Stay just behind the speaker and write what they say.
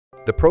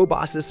The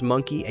proboscis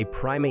monkey, a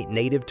primate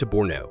native to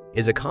Borneo,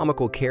 is a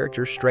comical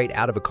character straight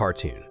out of a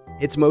cartoon.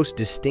 Its most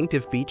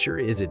distinctive feature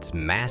is its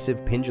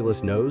massive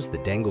pendulous nose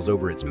that dangles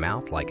over its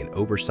mouth like an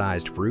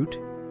oversized fruit.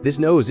 This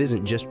nose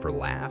isn't just for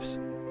laughs.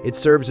 It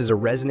serves as a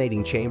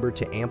resonating chamber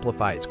to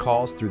amplify its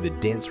calls through the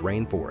dense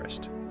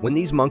rainforest. When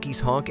these monkeys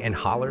honk and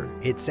holler,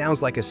 it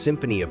sounds like a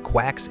symphony of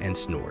quacks and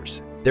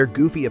snores. Their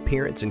goofy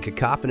appearance and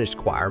cacophonous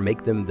choir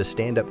make them the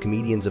stand-up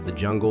comedians of the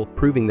jungle,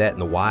 proving that in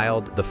the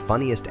wild, the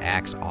funniest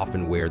acts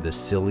often wear the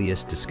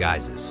silliest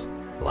disguises.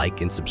 Like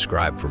and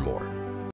subscribe for more.